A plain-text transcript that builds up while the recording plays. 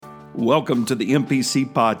Welcome to the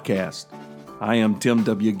MPC Podcast. I am Tim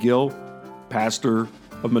W. Gill, pastor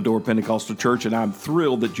of Medora Pentecostal Church, and I'm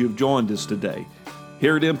thrilled that you've joined us today.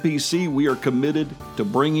 Here at MPC, we are committed to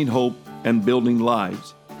bringing hope and building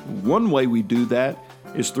lives. One way we do that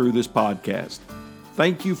is through this podcast.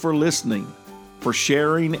 Thank you for listening, for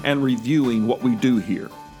sharing and reviewing what we do here.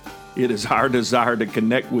 It is our desire to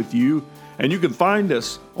connect with you, and you can find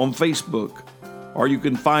us on Facebook, or you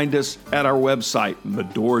can find us at our website,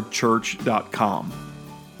 medorachurch.com.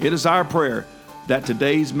 It is our prayer that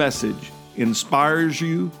today's message inspires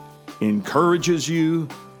you, encourages you,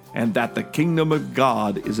 and that the kingdom of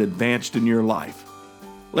God is advanced in your life.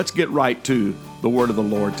 Let's get right to the word of the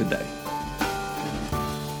Lord today.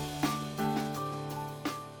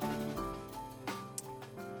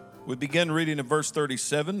 We begin reading in verse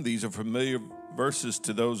 37. These are familiar verses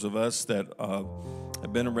to those of us that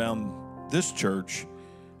have been around this church.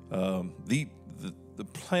 The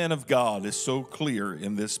plan of God is so clear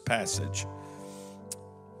in this passage.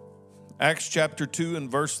 Acts chapter 2 and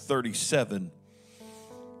verse 37.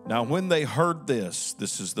 Now when they heard this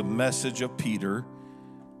is the message of Peter,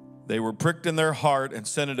 they were pricked in their heart and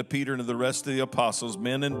said unto Peter and to the rest of the apostles,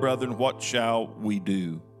 Men and brethren, what shall we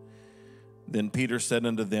do? Then Peter said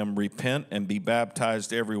unto them, Repent and be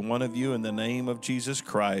baptized every one of you in the name of Jesus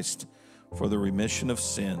Christ for the remission of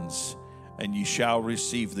sins, and ye shall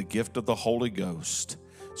receive the gift of the Holy Ghost.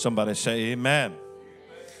 Somebody say amen.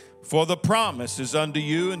 For the promise is unto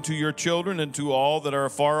you and to your children and to all that are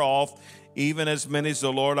afar off, even as many as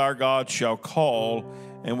the Lord our God shall call.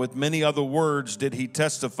 And with many other words did he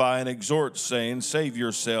testify and exhort, saying, Save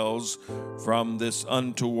yourselves from this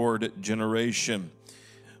untoward generation.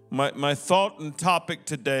 My thought and topic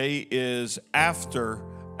today is after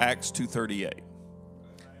Acts 2:38.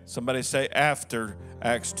 Somebody say after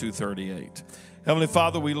Acts 2:38. Heavenly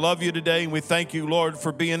Father, we love you today, and we thank you, Lord,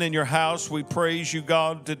 for being in your house. We praise you,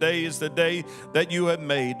 God. Today is the day that you have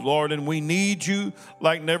made, Lord, and we need you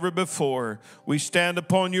like never before. We stand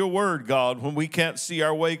upon your word, God. When we can't see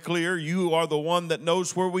our way clear, you are the one that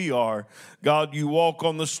knows where we are. God, you walk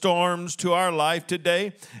on the storms to our life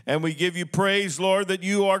today, and we give you praise, Lord, that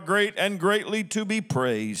you are great and greatly to be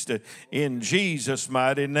praised. In Jesus'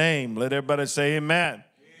 mighty name, let everybody say amen.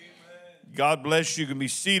 God bless you. You can be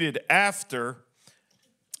seated after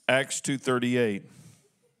Acts 2:38.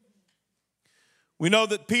 We know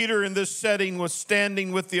that Peter in this setting was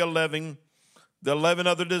standing with the 11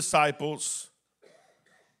 other disciples,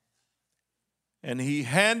 and he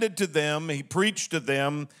preached to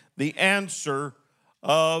them the answer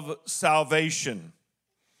of salvation.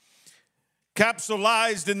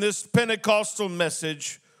 Capsulized in this Pentecostal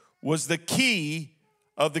message was the key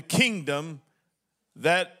of the kingdom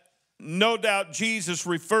that no doubt Jesus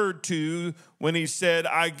referred to when he said,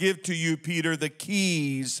 I give to you, Peter, the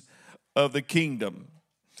keys of the kingdom.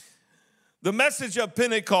 The message of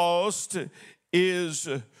Pentecost is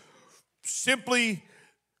simply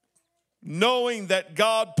knowing that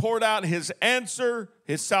God poured out his answer,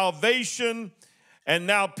 his salvation, and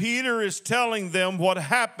now Peter is telling them what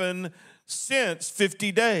happened since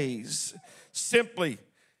 50 days. Simply,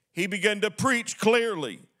 he began to preach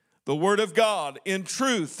clearly the word of God in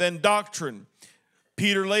truth and doctrine.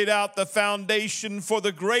 Peter laid out the foundation for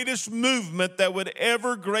the greatest movement that would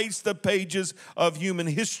ever grace the pages of human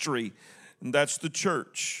history, and that's the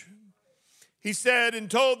church. He said and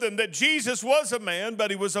told them that Jesus was a man,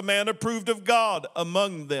 but he was a man approved of God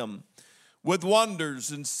among them with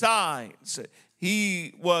wonders and signs.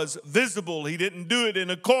 He was visible. He didn't do it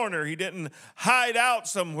in a corner. He didn't hide out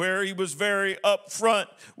somewhere. He was very upfront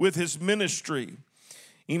with his ministry.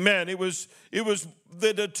 Amen. It was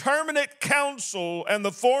the determinate counsel and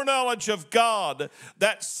the foreknowledge of God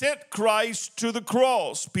that sent Christ to the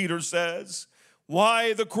cross, Peter says.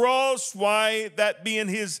 Why the cross? Why that being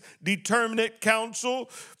his determinate counsel?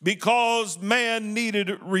 Because man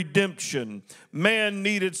needed redemption. Man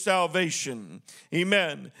needed salvation.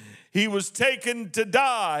 Amen. He was taken to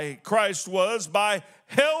die, Christ was, by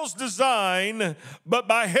hell's design, but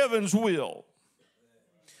by heaven's will.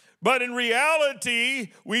 But in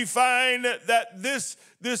reality, we find that this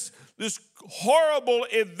horrible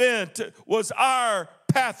event was our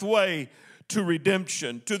pathway to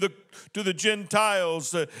redemption. To the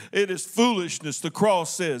Gentiles, it is foolishness, the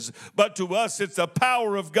cross says. But to us, it's the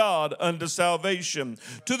power of God unto salvation.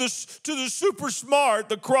 To the super smart,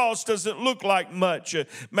 the cross doesn't look like much.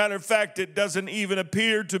 Matter of fact, it doesn't even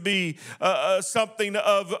appear to be something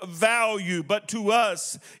of value. But to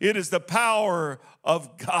us, it is the power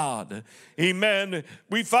of God. Amen.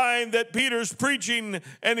 We find that Peter's preaching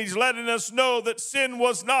and he's letting us know that sin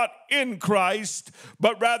was not in Christ,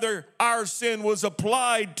 but rather our sin was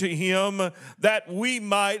applied to him that we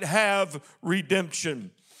might have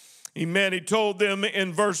redemption. Amen. He told them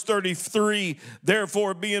in verse 33,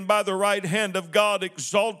 therefore, being by the right hand of God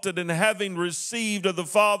exalted, and having received of the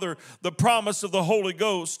Father the promise of the Holy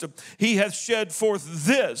Ghost, he hath shed forth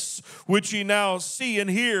this, which ye now see and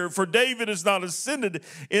hear. For David is not ascended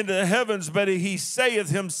into the heavens, but he saith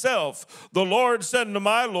himself, the Lord said unto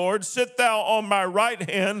my Lord, sit thou on my right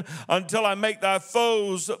hand until I make thy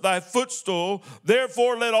foes thy footstool.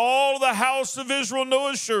 Therefore let all the house of Israel know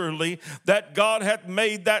assuredly that God hath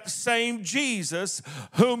made that same Jesus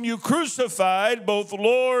whom you crucified, both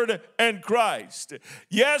Lord and Christ.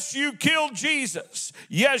 Yes, you killed Jesus.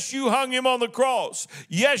 Yes, you hung him on the cross.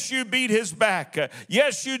 Yes, you beat his back.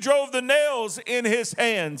 Yes, you drove the nails in his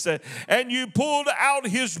hands, and you pulled out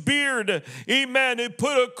his beard. Amen. And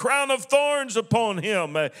put a crown of thorns upon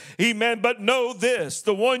him. Amen. But know this,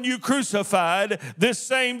 the one you crucified, this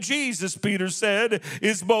same Jesus, Peter said,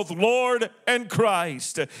 is both Lord and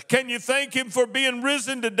Christ. Can you thank him for being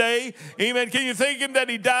risen today? Amen. Can you thank him that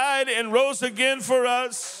he died and rose again for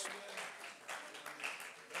us?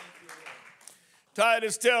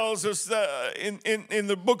 Titus tells us in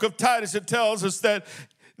the book of Titus, it tells us that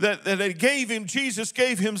they gave him, Jesus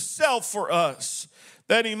gave himself for us,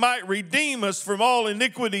 that he might redeem us from all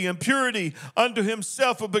iniquity and purity unto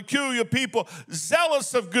himself, a peculiar people,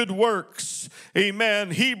 zealous of good works.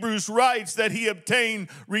 Amen. Hebrews writes that he obtained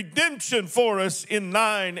redemption for us in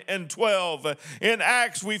 9 and 12. In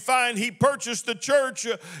Acts, we find he purchased the church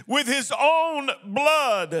with his own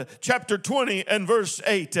blood, chapter 20 and verse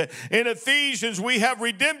 8. In Ephesians, we have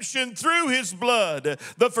redemption through his blood,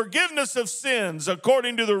 the forgiveness of sins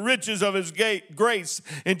according to the riches of his grace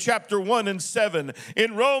in chapter 1 and 7.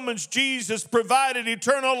 In Romans, Jesus provided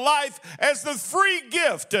eternal life as the free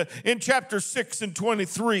gift in chapter 6 and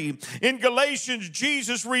 23. In Galatians,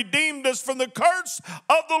 Jesus redeemed us from the curse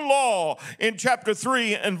of the law in chapter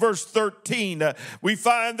 3 and verse 13. We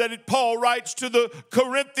find that Paul writes to the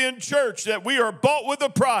Corinthian church that we are bought with a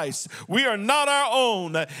price. We are not our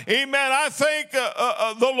own. Amen. I thank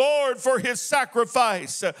the Lord for his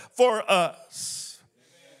sacrifice for us.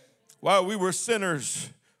 While we were sinners,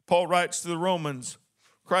 Paul writes to the Romans,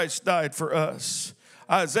 Christ died for us.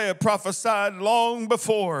 Isaiah prophesied long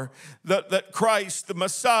before that Christ, the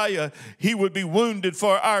Messiah, he would be wounded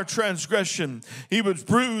for our transgression. He was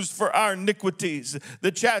bruised for our iniquities.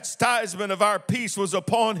 The chastisement of our peace was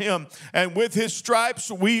upon him, and with his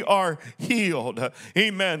stripes we are healed.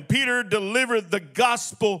 Amen. Peter delivered the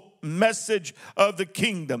gospel message of the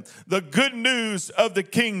kingdom, the good news of the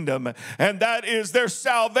kingdom, and that is their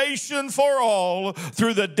salvation for all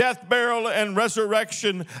through the death, burial, and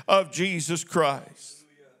resurrection of Jesus Christ.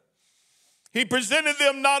 He presented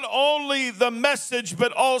them not only the message,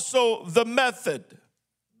 but also the method.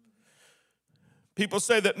 People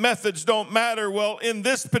say that methods don't matter. Well, in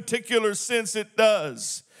this particular sense, it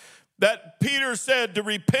does. That Peter said to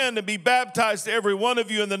repent and be baptized to every one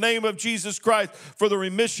of you in the name of Jesus Christ for the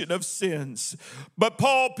remission of sins. But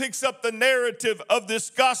Paul picks up the narrative of this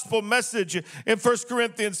gospel message in 1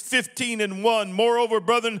 Corinthians 15 and 1. Moreover,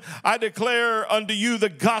 brethren, I declare unto you the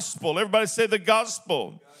gospel. Everybody say the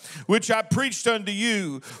gospel. Which I preached unto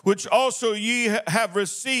you, which also ye have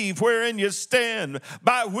received, wherein you stand,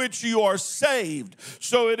 by which you are saved.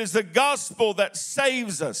 So it is the gospel that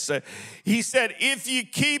saves us. He said, if ye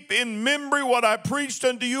keep in memory what I preached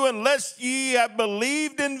unto you, unless ye have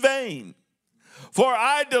believed in vain. For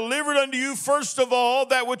I delivered unto you first of all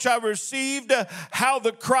that which I received, how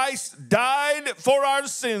the Christ died for our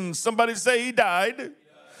sins. Somebody say he died.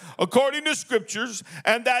 According to scriptures,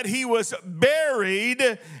 and that he was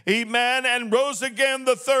buried, amen, and rose again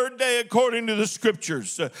the third day according to the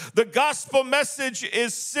scriptures. The gospel message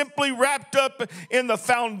is simply wrapped up in the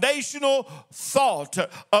foundational thought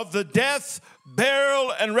of the death,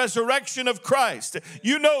 burial, and resurrection of Christ.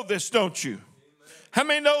 You know this, don't you? How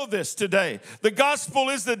many know this today? The gospel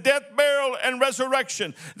is the death, burial, and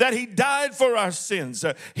resurrection, that he died for our sins.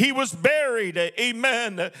 He was buried,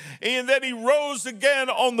 amen, and that he rose again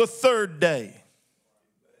on the third day.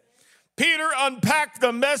 Peter unpacked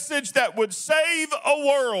the message that would save a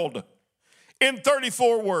world in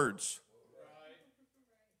 34 words.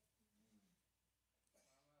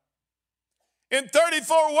 In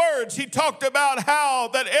 34 words, he talked about how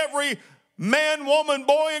that every man, woman,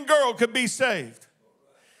 boy, and girl could be saved.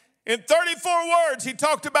 In 34 words, he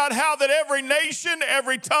talked about how that every nation,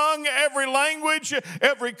 every tongue, every language,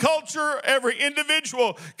 every culture, every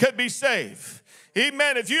individual could be saved.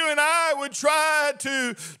 Amen. If you and I would try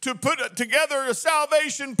to put together a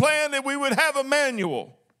salvation plan, that we would have a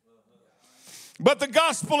manual. But the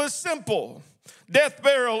gospel is simple. Death,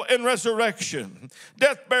 burial, and resurrection.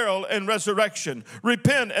 Death, burial, and resurrection.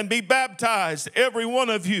 Repent and be baptized, every one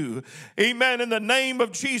of you. Amen. In the name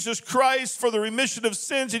of Jesus Christ for the remission of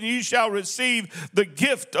sins, and ye shall receive the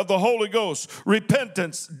gift of the Holy Ghost.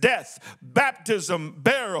 Repentance, death, baptism,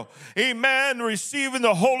 burial. Amen. Receiving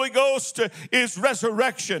the Holy Ghost is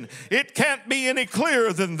resurrection. It can't be any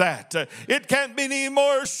clearer than that. It can't be any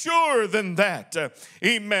more sure than that.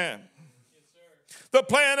 Amen. The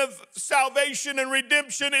plan of salvation and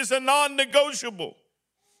redemption is a non-negotiable.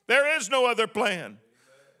 There is no other plan.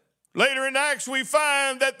 Later in Acts, we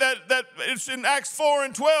find that it's in Acts 4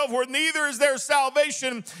 and 12, where neither is there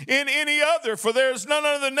salvation in any other, for there is none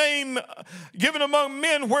other name given among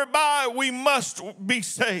men whereby we must be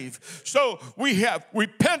saved. So we have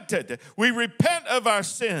repented. We repent of our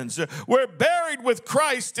sins. We're buried with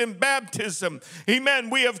Christ in baptism. Amen.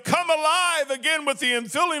 We have come alive again with the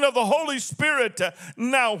infilling of the Holy Spirit.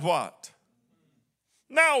 Now what?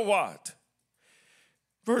 Now what?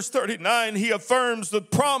 Verse 39, he affirms the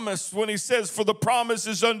promise when he says, for the promise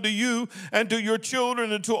is unto you and to your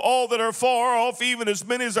children and to all that are far off, even as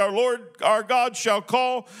many as our Lord our God shall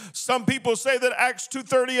call. Some people say that Acts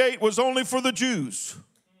 2:38 was only for the Jews.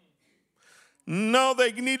 No,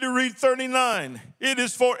 they need to read 39. It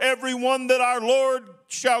is for everyone that our Lord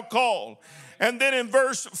shall call. And then in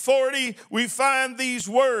verse 40, we find these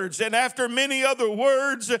words. And after many other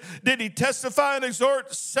words, did he testify and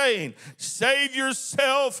exhort, saying, save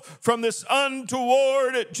yourself from this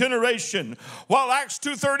untoward generation. While Acts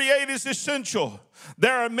 2:38 is essential,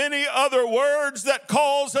 there are many other words that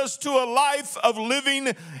calls us to a life of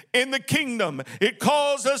living in the kingdom. It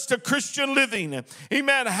calls us to Christian living.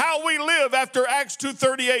 Amen. How we live after Acts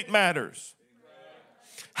 2:38 matters.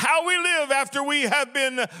 How we live after we have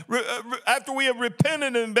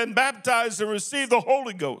repented and been baptized and received the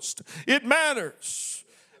Holy Ghost. It matters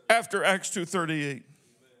after Acts 2:38.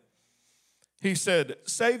 He said,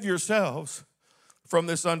 save yourselves from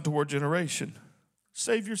this untoward generation.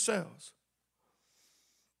 Save yourselves.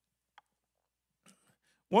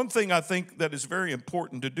 One thing I think that is very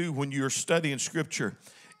important to do when you're studying Scripture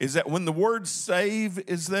is that when the word save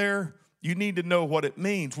is there, you need to know what it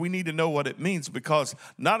means. We need to know what it means, because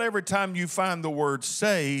not every time you find the word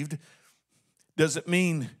saved does it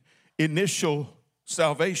mean initial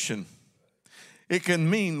salvation. It can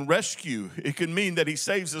mean rescue. It can mean that he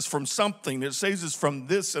saves us from something. It saves us from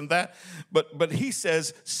this and that. But he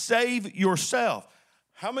says, save yourself.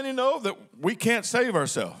 How many know that we can't save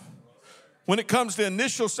ourselves? When it comes to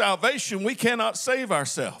initial salvation, we cannot save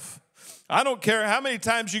ourselves. I don't care how many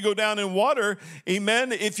times you go down in water,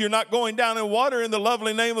 amen. If you're not going down in water in the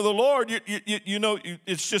lovely name of the Lord, you know,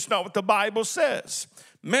 it's just not what the Bible says.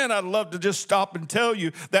 Man, I'd love to just stop and tell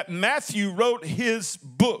you that Matthew wrote his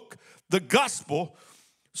book, the gospel,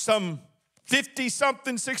 some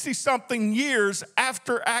 50-something, 60-something years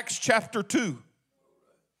after Acts chapter 2.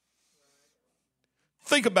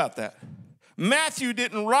 Think about that. Matthew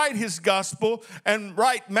didn't write his gospel and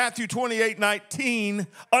write Matthew 28:19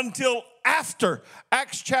 until after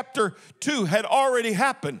Acts chapter 2 had already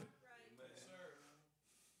happened.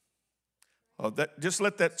 Oh, just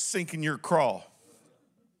let that sink in your craw.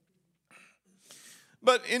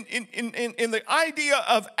 But in the idea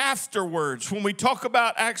of afterwards, when we talk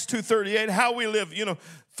about Acts 2:38, how we live, you know,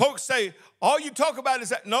 folks say, all you talk about is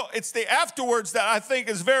that. No, it's the afterwards that I think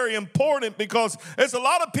is very important, because there's a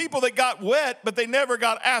lot of people that got wet, but they never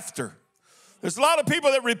got after. There's a lot of people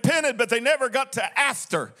that repented, but they never got to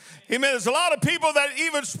after. Amen. There's a lot of people that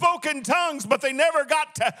even spoke in tongues, but they never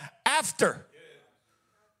got to after.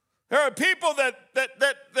 There are people that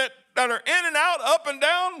are in and out, up and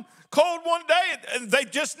down, cold one day, and they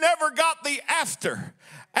just never got the after.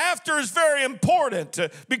 After is very important,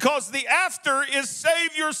 because the after is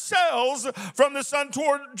save yourselves from this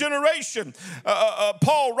untoward generation.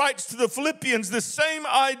 Paul writes to the Philippians the same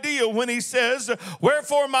idea when he says,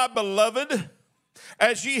 wherefore, my beloved,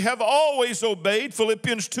 as ye have always obeyed,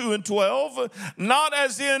 Philippians 2:12, not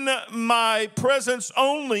as in my presence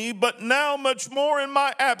only, but now much more in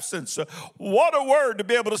my absence. What a word to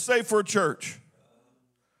be able to say for a church.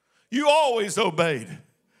 You always obeyed.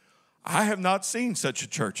 I have not seen such a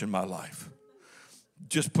church in my life.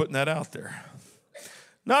 Just putting that out there.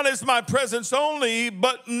 Not as my presence only,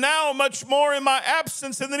 but now much more in my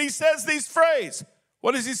absence. And then he says these phrases.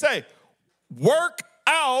 What does he say? Work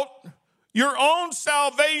out your own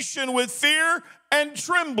salvation with fear and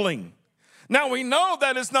trembling. Now we know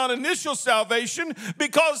that is not initial salvation,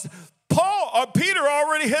 because Peter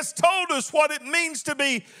already has told us what it means to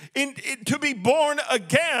be born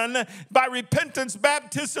again by repentance,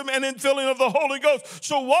 baptism, and infilling of the Holy Ghost.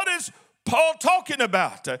 So what is Paul talking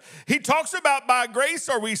about? He talks about by grace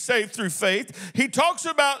are we saved through faith. He talks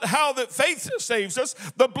about how that faith saves us,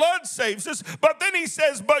 the blood saves us, but then he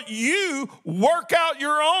says, but you work out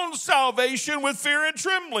your own salvation with fear and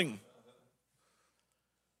trembling.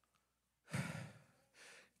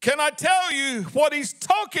 Can I tell you what he's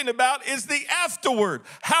talking about is the afterward,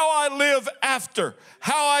 how I live after,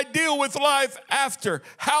 how I deal with life after,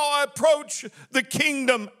 how I approach the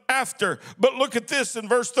kingdom after. But look at this in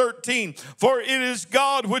verse 13. For it is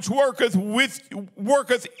God which worketh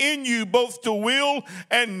in you both to will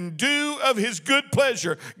and do of his good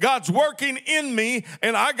pleasure. God's working in me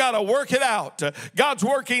and I got to work it out. God's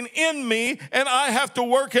working in me and I have to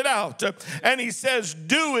work it out. And he says,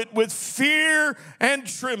 do it with fear and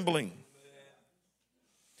trembling.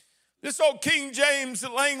 This old King James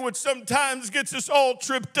language sometimes gets us all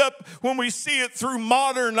tripped up when we see it through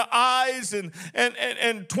modern eyes and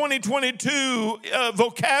 2022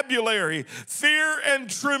 vocabulary. Fear and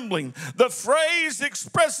trembling. The phrase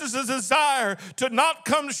expresses a desire to not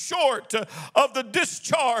come short of the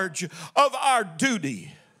discharge of our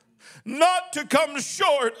duty. Not to come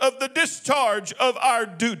short of the discharge of our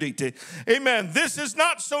duty. Amen. This is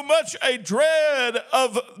not so much a dread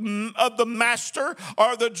of the master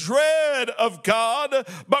or the dread of God,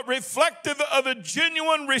 but reflective of a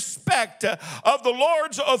genuine respect of the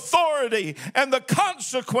Lord's authority and the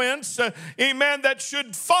consequence, amen, that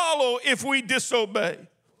should follow if we disobey.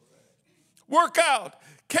 Work out.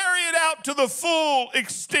 Carry it out to the full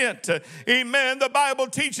extent. Amen. The Bible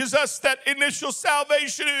teaches us that initial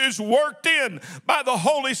salvation is worked in by the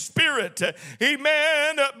Holy Spirit.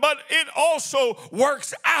 Amen. But it also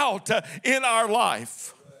works out in our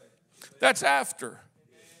life. That's after.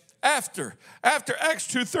 After Acts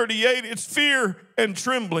 2:38, it's fear and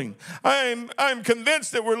trembling. I'm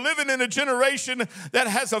convinced that we're living in a generation that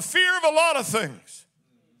has a fear of a lot of things,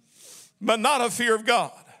 but not a fear of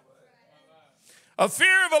God. A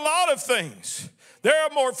fear of a lot of things. There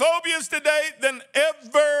are more phobias today than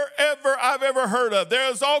ever I've ever heard of.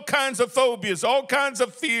 There's all kinds of phobias, all kinds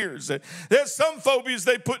of fears. There's some phobias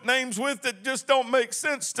they put names with that just don't make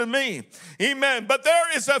sense to me. Amen. But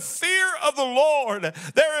there is a fear of the Lord.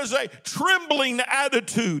 There is a trembling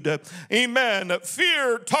attitude. Amen.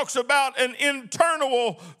 Fear talks about an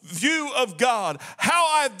internal view of God. How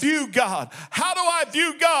I view God. How do I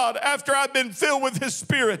view God after I've been filled with his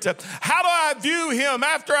Spirit? How do I view him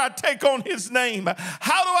after I take on his name?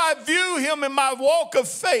 How do I view him in my walk of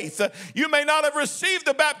faith? You may not have received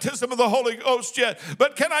the baptism of the Holy Ghost yet,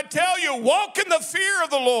 but can I tell you, walk in the fear of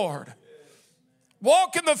the Lord.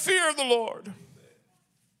 Walk in the fear of the Lord.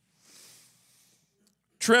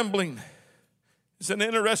 Trembling is an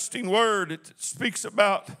interesting word. It speaks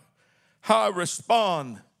about how I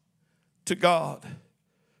respond to God.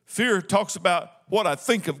 Fear talks about what I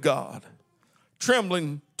think of God.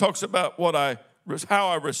 Trembling talks about how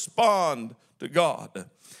I respond to God.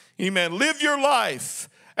 Amen. Live your life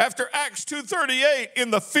after Acts 2:38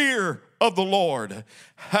 in the fear of the Lord.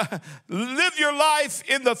 Live your life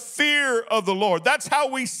in the fear of the Lord. That's how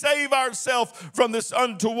we save ourselves from this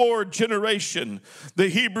untoward generation. The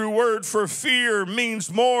Hebrew word for fear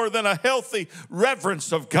means more than a healthy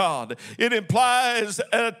reverence of God. It implies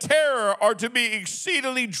a terror or to be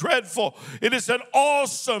exceedingly dreadful. It is an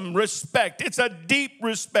awesome respect. It's a deep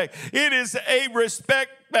respect. It is a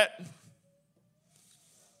respect that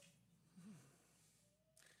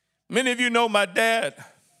many of you know my dad.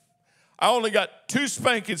 I only got 2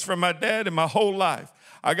 spankings from my dad in my whole life.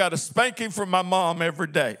 I got a spanking from my mom every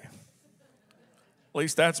day. At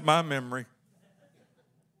least that's my memory.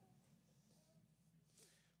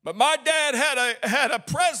 But my dad had a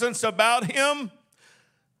presence about him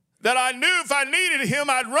that I knew if I needed him,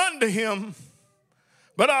 I'd run to him.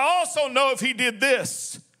 But I also know if he did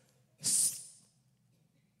this,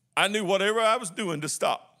 I knew whatever I was doing to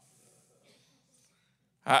stop.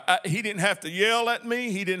 He didn't have to yell at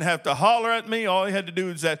me. He didn't have to holler at me. All he had to do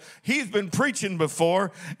is that he's been preaching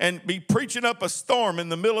before and be preaching up a storm in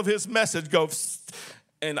the middle of his message, go,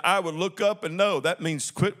 and I would look up and know that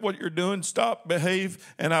means quit what you're doing, stop,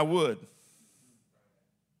 behave, and I would.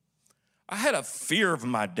 I had a fear of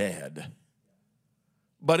my dad.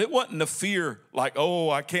 But it wasn't a fear like,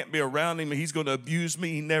 oh, I can't be around him, he's going to abuse me.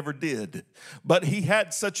 He never did. But he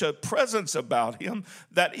had such a presence about him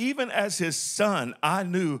that even as his son, I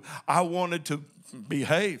knew I wanted to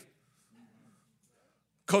behave.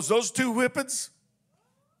 Because those 2 whippings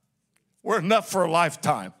were enough for a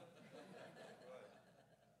lifetime.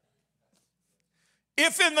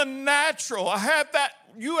 If in the natural,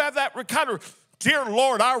 you have that kind of, dear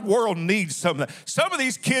Lord, our world needs some of that. Some of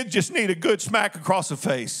these kids just need a good smack across the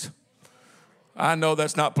face. I know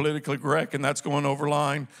that's not politically correct and that's going over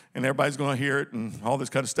line and everybody's going to hear it and all this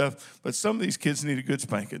kind of stuff. But some of these kids need a good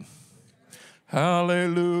spanking.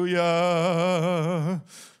 Hallelujah.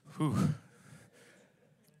 Whew.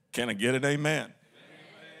 Can I get an amen?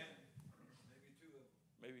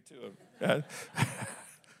 Maybe two of them.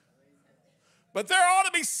 But there ought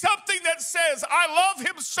to be something that says, I love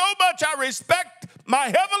him so much, I respect my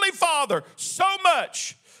heavenly Father so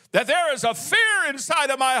much, that there is a fear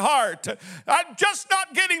inside of my heart. I'm just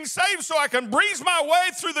not getting saved so I can breeze my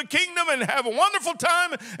way through the kingdom and have a wonderful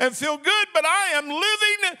time and feel good, but I am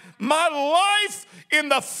living my life in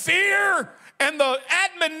the fear and the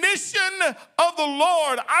admonition of the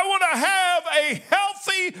Lord. I want to have a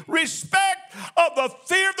healthy respect of the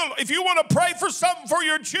fear of the Lord. If you want to pray for something for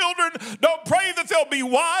your children, don't pray that they'll be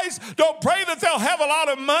wise. Don't pray that they'll have a lot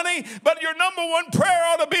of money. But your number one prayer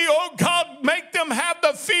ought to be, oh God, make them have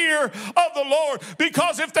the fear of the Lord.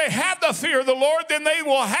 Because if they have the fear of the Lord, then they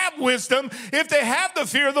will have wisdom. If they have the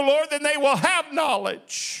fear of the Lord, then they will have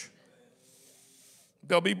knowledge.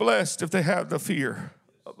 They'll be blessed if they have the fear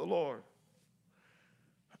of the Lord.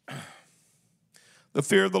 The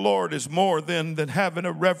fear of the Lord is more than having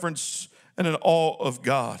a reverence and an awe of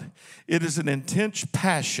God. It is an intense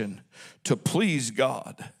passion to please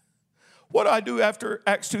God. What do I do after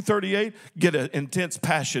Acts 2:38? Get an intense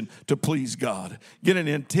passion to please God. Get an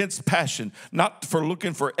intense passion, not for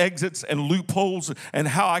looking for exits and loopholes and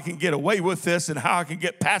how I can get away with this and how I can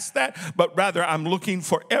get past that, but rather I'm looking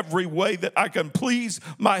for every way that I can please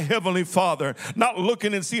my Heavenly Father. Not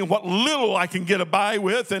looking and seeing what little I can get by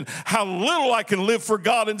with and how little I can live for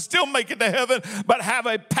God and still make it to heaven, but have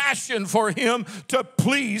a passion for Him to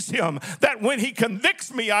please Him. That when He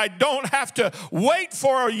convicts me, I don't have to wait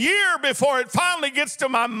for a year before it finally gets to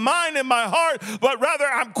my mind and my heart, but rather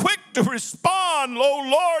I'm quick to respond. Oh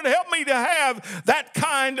Lord, help me to have that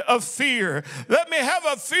kind of fear. Let me have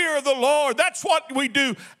a fear of the Lord. That's what we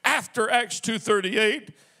do after Acts 2:38,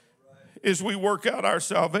 is we work out our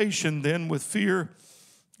salvation then with fear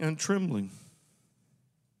and trembling.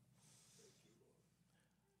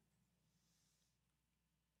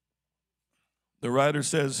 The writer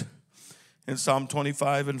says in Psalm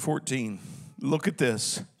 25:14, look at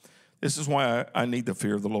this. This is why I need the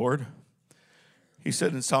fear of the Lord. He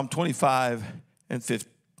said in Psalm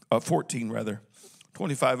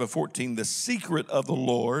 25:14, the secret of the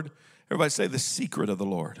Lord, everybody say the secret of the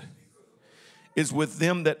Lord, is with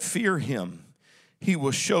them that fear Him. He will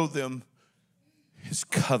show them His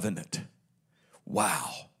covenant.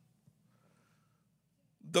 Wow.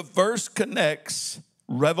 The verse connects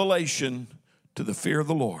revelation to the fear of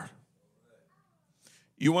the Lord.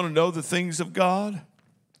 You want to know the things of God?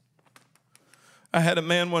 I had a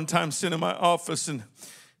man one time sit in my office and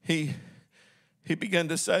he began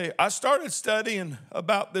to say, I started studying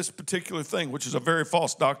about this particular thing, which is a very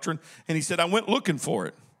false doctrine. And he said, I went looking for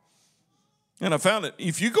it. And I found it.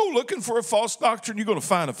 If you go looking for a false doctrine, you're going to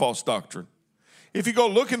find a false doctrine. If you go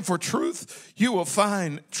looking for truth, you will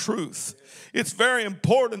find truth. It's very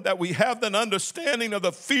important that we have an understanding of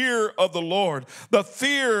the fear of the Lord. The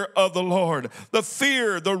fear of the Lord. The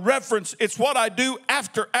fear, the reverence. It's what I do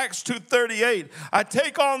after Acts 2:38. I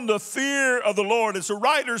take on the fear of the Lord. As the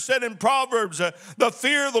writer said in Proverbs, the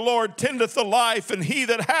fear of the Lord tendeth the life, and he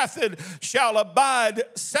that hath it shall abide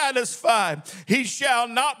satisfied. He shall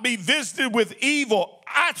not be visited with evil.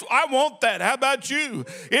 I want that. How about you?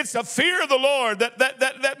 It's the fear of the Lord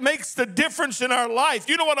that makes the difference in our life.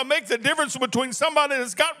 You know what will make the difference between somebody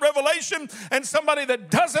that's got revelation and somebody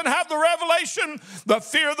that doesn't have the revelation? The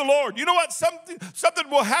fear of the Lord. You know what? Something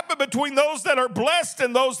will happen between those that are blessed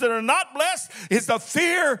and those that are not blessed is the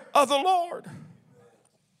fear of the Lord.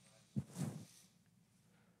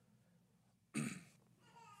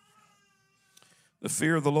 The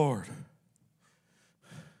fear of the Lord.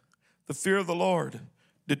 The fear of the Lord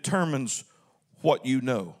determines what you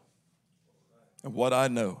know and what I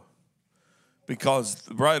know. Because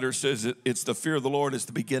the writer says it's the fear of the Lord is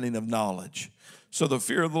the beginning of knowledge. So the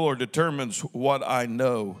fear of the Lord determines what I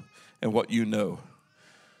know and what you know.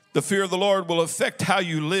 The fear of the Lord will affect how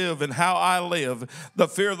you live and how I live. The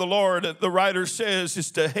fear of the Lord, the writer says,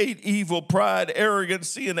 is to hate evil, pride,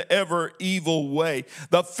 arrogancy, and every evil way.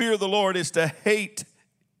 The fear of the Lord is to hate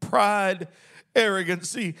pride,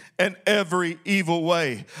 arrogancy, and every evil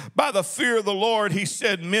way. By the fear of the Lord, he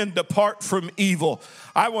said, men depart from evil.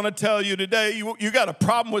 I want to tell you today, you got a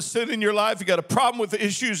problem with sin in your life. You got a problem with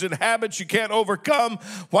issues and habits you can't overcome.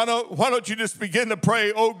 Why don't you just begin to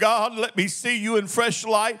pray, oh God, let me see you in fresh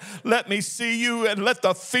light. Let me see you and let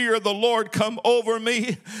the fear of the Lord come over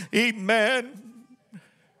me. Amen.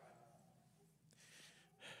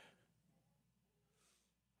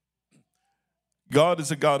 God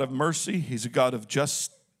is a God of mercy. He's a God of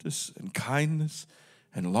justice and kindness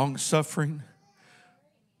and long suffering.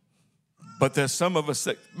 But there's some of us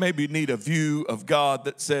that maybe need a view of God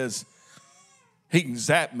that says, He can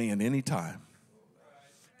zap me at any time.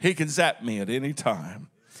 He can zap me at any time.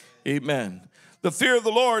 Amen. The fear of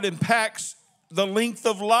the Lord impacts the length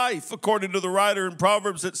of life. According to the writer in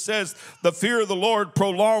Proverbs, it says, the fear of the Lord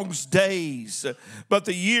prolongs days, but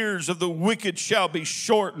the years of the wicked shall be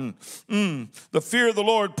shortened. The fear of the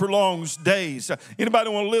Lord prolongs days. Anybody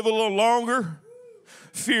want to live a little longer?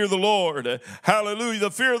 Fear the Lord. Hallelujah.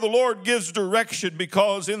 The fear of the Lord gives direction,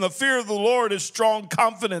 because in the fear of the Lord is strong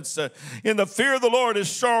confidence. In the fear of the Lord is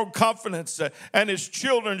strong confidence, and his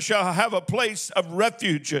children shall have a place of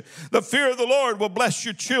refuge. The fear of the Lord will bless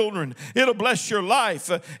your children. It'll bless your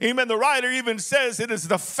life. Amen. The writer even says it is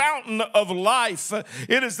the fountain of life.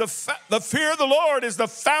 It is the fear of the Lord is the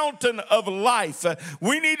fountain of life.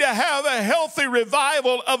 We need to have a healthy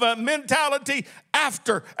revival of a mentality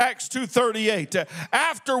after Acts 2:38,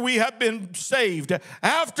 after we have been saved,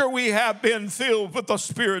 after we have been filled with the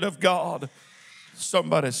Spirit of God.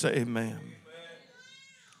 Somebody say amen.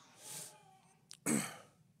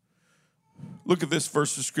 Look at this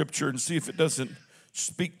verse of Scripture and see if it doesn't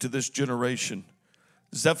speak to this generation.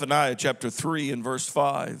 Zephaniah chapter 3 and verse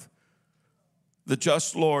 5. The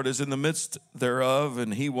just Lord is in the midst thereof,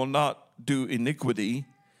 and he will not do iniquity.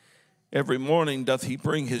 Every morning doth he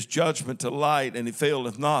bring his judgment to light, and he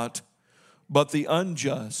faileth not. But the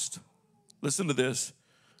unjust, listen to this,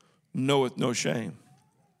 knoweth no shame.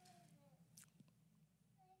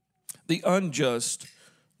 The unjust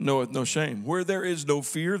knoweth no shame. Where there is no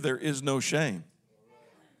fear, there is no shame.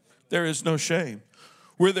 There is no shame.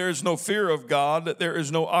 Where there is no fear of God, there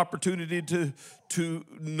is no opportunity to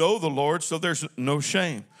know the Lord, so there's no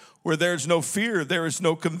shame. Where there's no fear, there is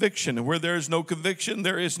no conviction. And where there is no conviction,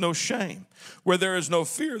 there is no shame. Where there is no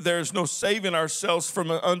fear, there is no saving ourselves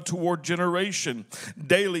from an untoward generation.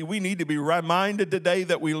 Daily, we need to be reminded today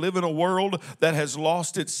that we live in a world that has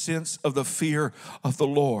lost its sense of the fear of the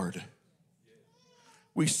Lord.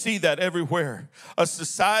 We see that everywhere. A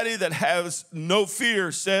society that has no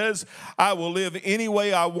fear says, I will live any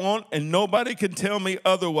way I want and nobody can tell me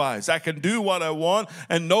otherwise. I can do what I want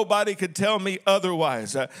and nobody can tell me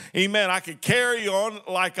otherwise. Amen. I can carry on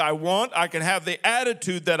like I want. I can have the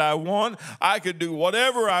attitude that I want. I can do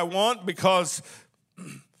whatever I want because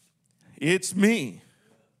it's me.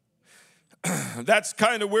 That's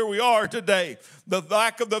kind of where we are today. The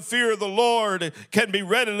lack of the fear of the Lord can be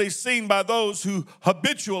readily seen by those who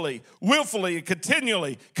habitually, willfully, and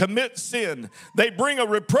continually commit sin. They bring a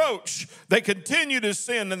reproach. They continue to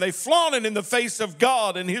sin, and they flaunt it in the face of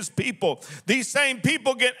God and his people. These same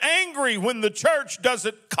people get angry when the church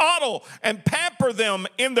doesn't coddle and pamper them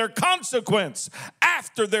in their consequence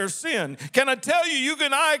after their sin. Can I tell you, you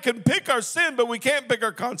and I can pick our sin, but we can't pick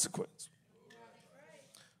our consequence.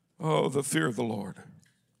 Oh, the fear of the Lord.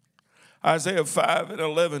 Isaiah 5 and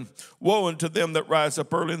 11, woe unto them that rise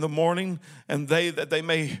up early in the morning, and that they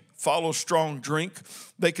may follow strong drink.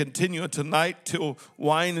 They continue unto night till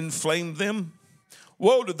wine inflame them.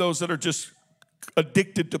 Woe to those that are just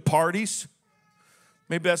addicted to parties.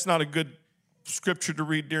 Maybe that's not a good scripture to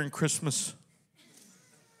read during Christmas.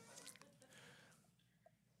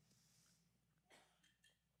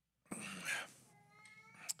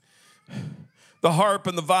 The harp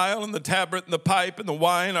and the viol and the tabret and the pipe and the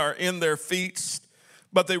wine are in their feet,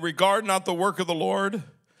 but they regard not the work of the Lord,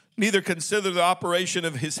 neither consider the operation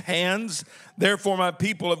of his hands. Therefore my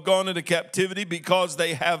people have gone into captivity because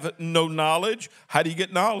they have no knowledge. How do you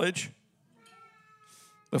get knowledge?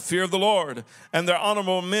 The fear of the Lord. And their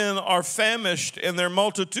honorable men are famished, and their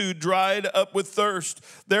multitude dried up with thirst.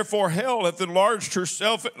 Therefore hell hath enlarged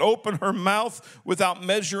herself and opened her mouth without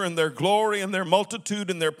measure in their glory and their multitude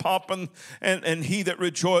and their pomp, and he that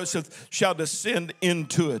rejoiceth shall descend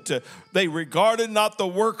into it. They regarded not the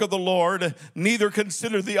work of the Lord, neither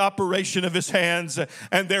considered the operation of his hands,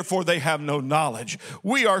 and therefore they have no knowledge.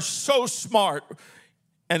 We are so smart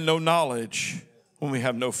and no knowledge when we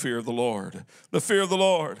have no fear of the Lord. The fear of the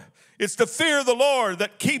Lord. It's the fear of the Lord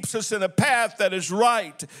that keeps us in a path that is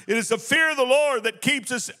right. It is the fear of the Lord that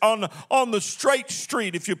keeps us on the straight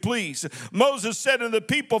street, if you please. Moses said to the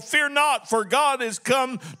people, fear not, for God is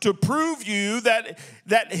come to prove you that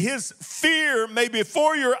his fear may be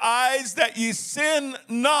before your eyes, that ye sin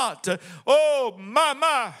not. Oh,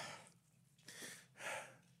 my.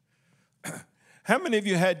 How many of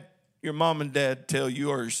you had your mom and dad tell you,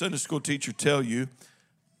 or your Sunday school teacher tell you,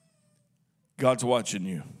 God's watching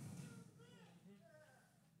you?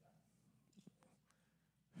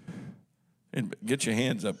 And get your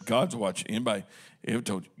hands up. God's watching. Anybody ever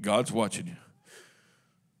told you God's watching you?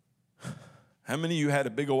 How many of you had a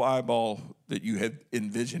big old eyeball that you had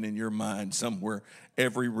envisioned in your mind somewhere,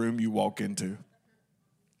 every room you walk into?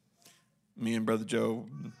 Me and Brother Joe,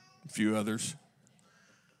 a few others.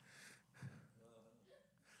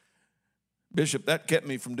 Bishop, that kept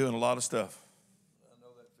me from doing a lot of stuff.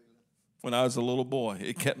 When I was a little boy,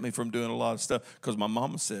 it kept me from doing a lot of stuff because my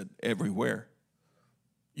mama said, everywhere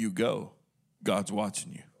you go, God's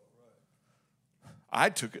watching you. I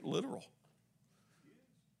took it literal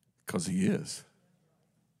because he is.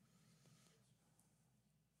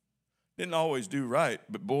 Didn't always do right,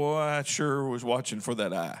 but boy, I sure was watching for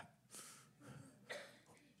that eye.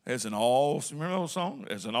 Remember the old song?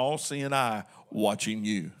 As an all-seeing eye watching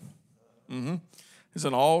you. As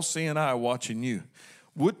an all-seeing eye watching you.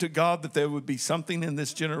 Would to God that there would be something in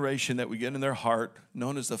this generation that would get in their heart,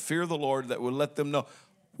 known as the fear of the Lord, that would let them know,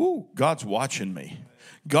 ooh, God's watching me.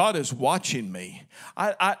 God is watching me.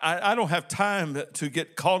 I don't have time to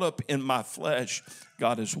get caught up in my flesh.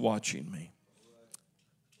 God is watching me.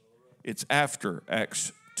 It's after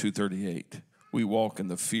Acts 2:38. We walk in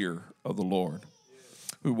the fear of the Lord.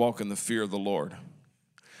 We walk in the fear of the Lord.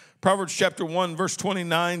 Proverbs chapter 1, verse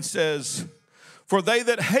 29 says, for they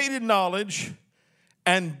that hated knowledge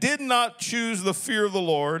and did not choose the fear of the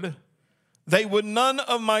Lord, they would none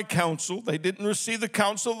of my counsel. They didn't receive the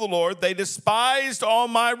counsel of the Lord. They despised all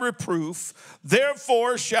my reproof.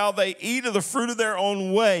 Therefore shall they eat of the fruit of their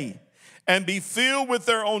own way and be filled with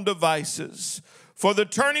their own devices. For the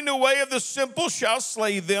turning away of the simple shall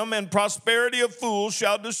slay them, and prosperity of fools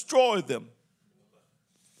shall destroy them.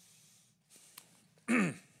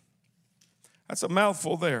 That's a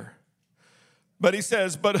mouthful there. But he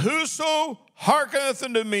says, but whoso hearkeneth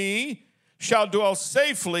unto me shall dwell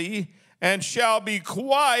safely and shall be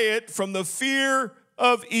quiet from the fear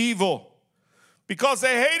of evil. Because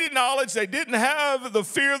they hated knowledge, they didn't have the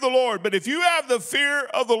fear of the Lord. But if you have the fear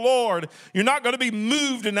of the Lord, you're not going to be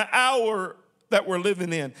moved in the hour that we're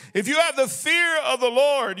living in. If you have the fear of the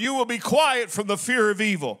Lord, you will be quiet from the fear of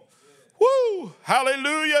evil. Woo!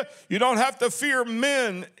 Hallelujah. You don't have to fear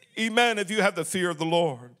men, amen, if you have the fear of the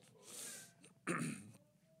Lord.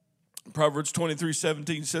 Proverbs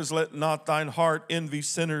 23:17 says, let not thine heart envy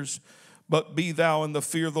sinners, but be thou in the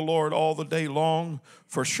fear of the Lord all the day long.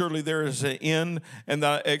 For surely there is an end, and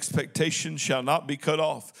thy expectation shall not be cut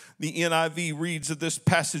off. The NIV reads of this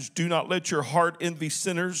passage, do not let your heart envy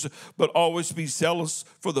sinners, but always be zealous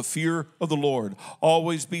for the fear of the Lord.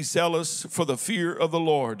 Always be zealous for the fear of the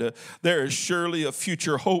Lord. There is surely a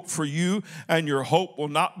future hope for you, and your hope will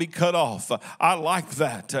not be cut off. I like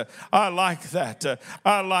that. I like that.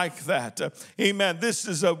 I like that. Amen. This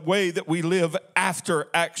is a way that we live after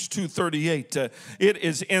Acts 2:38. It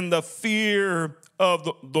is in the fear of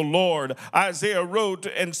the Lord. Isaiah wrote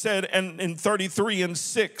and said, and in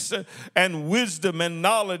 33:6, and wisdom and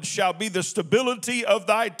knowledge shall be the stability of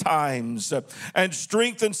thy times, and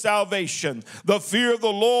strength and salvation. The fear of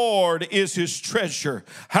the Lord is his treasure.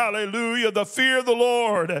 Hallelujah. The fear of the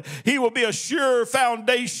Lord, he will be a sure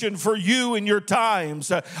foundation for you in your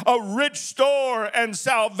times, a rich store and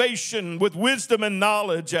salvation with wisdom and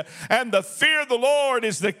knowledge. And the fear of the Lord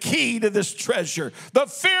is the key to this treasure. The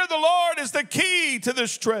fear of the Lord is the key to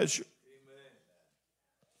this treasure.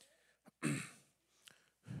 Amen.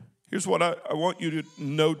 Here's what I want you to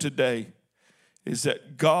know today is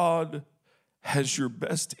that God has your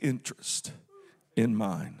best interest in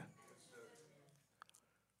mind.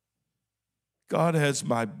 God has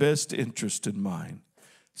my best interest in mind.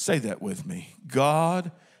 Say that with me.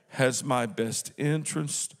 God has my best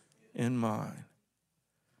interest in mind.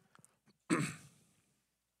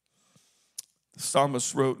 The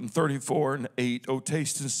psalmist wrote in 34:8, oh,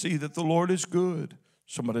 taste and see that the Lord is good.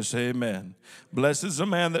 Somebody say amen. Blessed is the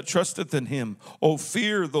man that trusteth in him. Oh,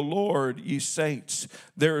 fear the Lord, ye saints.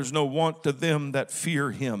 There is no want to them that fear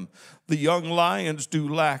him. The young lions do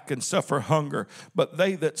lack and suffer hunger, but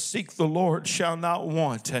they that seek the Lord shall not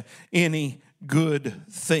want any good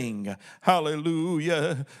thing.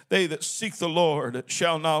 Hallelujah. They that seek the Lord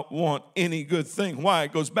shall not want any good thing. Why?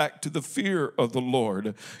 It goes back to the fear of the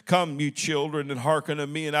Lord. Come, ye children, and hearken to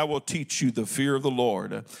me, and I will teach you the fear of the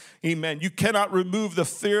Lord. Amen. You cannot remove the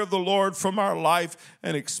fear of the Lord from our life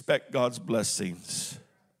and expect God's blessings.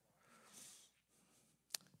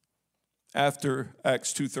 After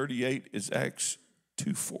Acts 2:38 is Acts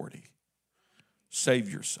 2:40.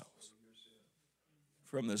 Save yourself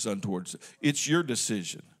from this untoward. It's your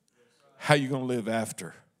decision how you're going to live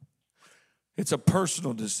after. It's a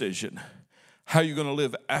personal decision how you're going to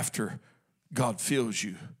live after God fills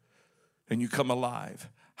you and you come alive.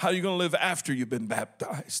 How are you going to live after you've been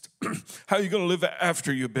baptized? How are you going to live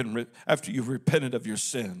after you've repented of your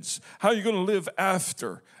sins? How are you going to live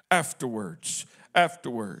afterwards?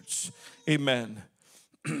 Amen.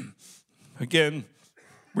 Again,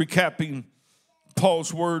 recapping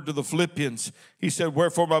Paul's word to the Philippians, he said,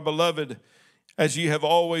 wherefore, my beloved, as ye have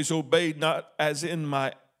always obeyed, not as in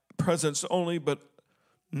my presence only, but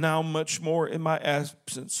now much more in my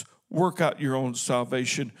absence, work out your own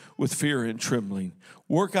salvation with fear and trembling.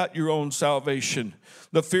 Work out your own salvation.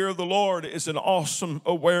 The fear of the Lord is an awesome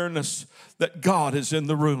awareness that God is in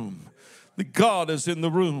the room. God is in the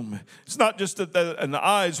room. It's not just that an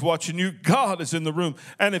eye's watching you. God is in the room.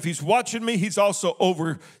 And if he's watching me, he's also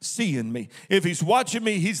overseeing me. If he's watching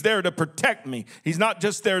me, he's there to protect me. He's not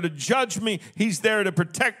just there to judge me. He's there to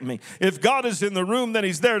protect me. If God is in the room, then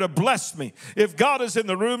he's there to bless me. If God is in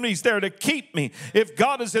the room, he's there to keep me. If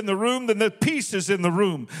God is in the room, then the peace is in the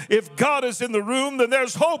room. If God is in the room, then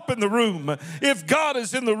there's hope in the room. If God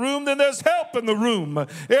is in the room, then there's help in the room.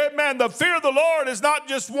 Amen. The fear of the Lord is not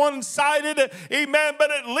just one-sided. Amen, but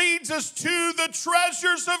it leads us to the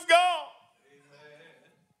treasures of God.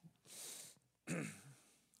 Amen.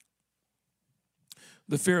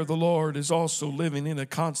 The fear of the Lord is also living in a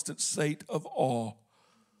constant state of awe.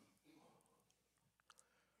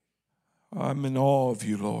 I'm in awe of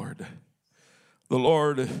you, Lord. The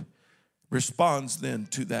Lord responds then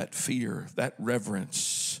to that fear, that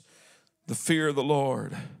reverence. The fear of the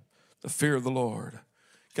Lord, the fear of the Lord.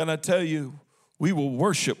 Can I tell you, we will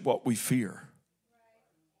worship what we fear.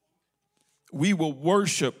 We will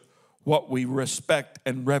worship what we respect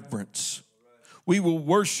and reverence. We will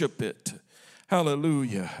worship it.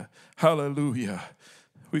 Hallelujah. Hallelujah.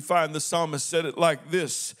 We find the psalmist said it like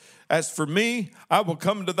this. As for me, I will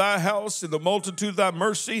come to thy house in the multitude of thy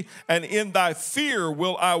mercy, and in thy fear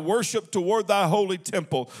will I worship toward thy holy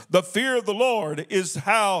temple. The fear of the Lord is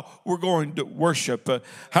how we're going to worship.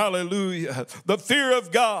 Hallelujah. The fear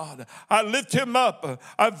of God. I lift him up.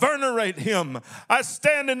 I venerate him. I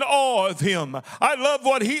stand in awe of him. I love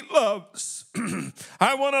what he loves.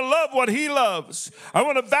 I want to love what he loves. I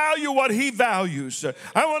want to value what he values.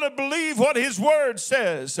 I want to believe what his word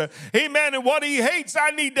says. Amen. And what he hates,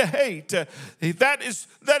 I need to hate. That is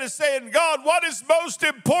saying, God, what is most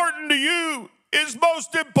important to you is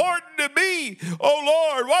most important to me.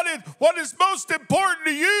 Oh Lord, what is most important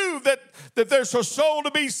to you that there's a soul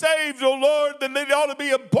to be saved, oh Lord, then it ought to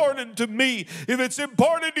be important to me. If it's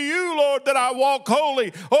important to you, Lord, that I walk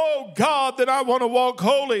holy, oh God, then I want to walk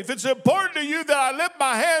holy. If it's important to you that I lift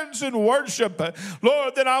my hands in worship,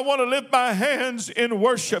 Lord, then I want to lift my hands in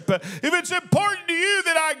worship. If it's important to you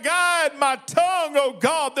that I guide my tongue, oh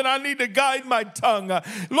God, then I need to guide my tongue.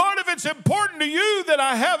 Lord, if it's important to you that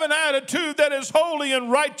I have an attitude that is holy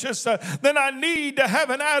and righteous, then I need to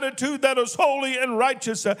have an attitude that is holy and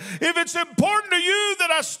righteous. If it's important to you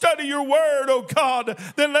that I study your word, oh God,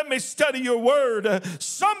 then let me study your word.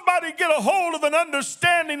 Somebody get a hold of an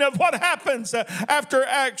understanding of what happens after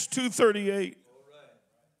Acts 2:38.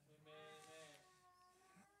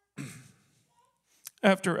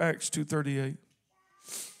 After Acts 2:38.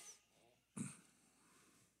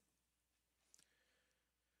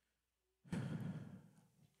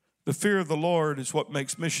 The fear of the Lord is what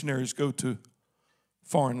makes missionaries go to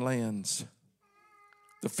foreign lands.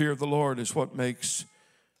 The fear of the Lord is what makes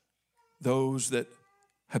those that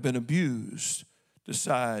have been abused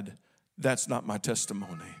decide that's not my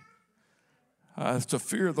testimony. It's the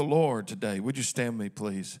fear of the Lord today. Would you stand with me,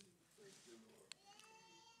 please?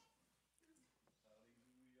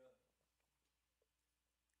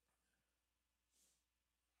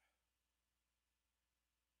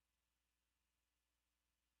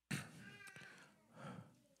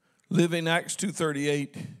 Living Acts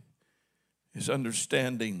 2:38 is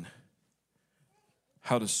understanding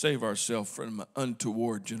how to save ourselves from an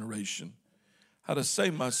untoward generation, how to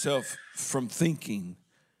save myself from thinking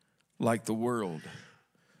like the world,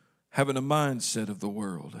 having a mindset of the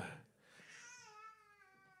world.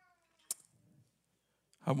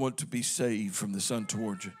 I want to be saved from this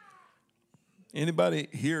untoward. Anybody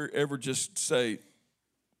here ever just say,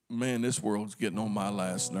 man, this world's getting on my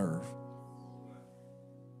last nerve?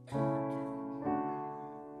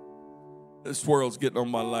 This world's getting on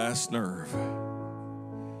my last nerve.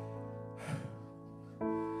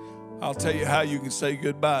 I'll tell you how you can say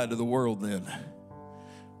goodbye to the world then.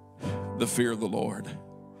 The fear of the Lord.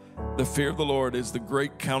 The fear of the Lord is the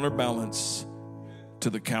great counterbalance to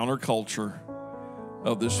the counterculture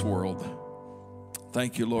of this world.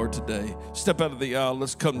 Thank you, Lord, today. Step out of the aisle.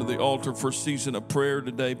 Let's come to the altar for a season of prayer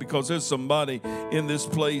today, because there's somebody in this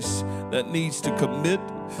place that needs to commit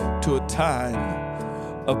to a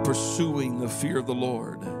time of pursuing the fear of the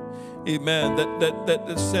Lord. Amen.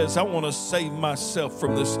 That says, I want to save myself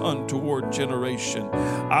from this untoward generation.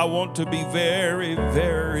 I want to be very,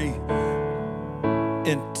 very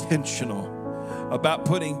intentional about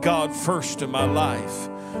putting God first in my life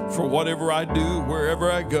for whatever I do,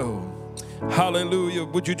 wherever I go. Hallelujah.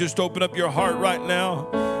 Would you just open up your heart right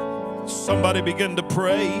now? Somebody begin to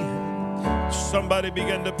pray. Somebody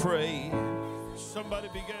begin to pray. Somebody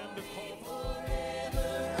begin to call.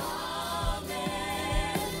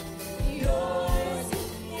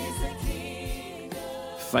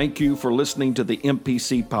 Thank you for listening to the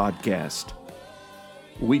MPC podcast.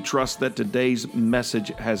 We trust that today's message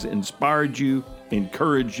has inspired you,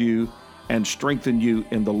 encouraged you, and strengthened you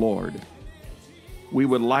in the Lord. We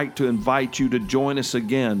would like to invite you to join us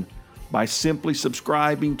again by simply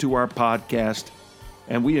subscribing to our podcast,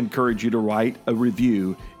 and we encourage you to write a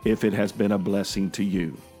review if it has been a blessing to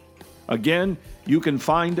you. Again, you can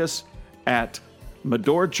find us at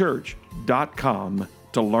medorachurch.com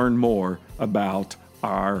to learn more about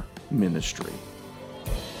our ministry.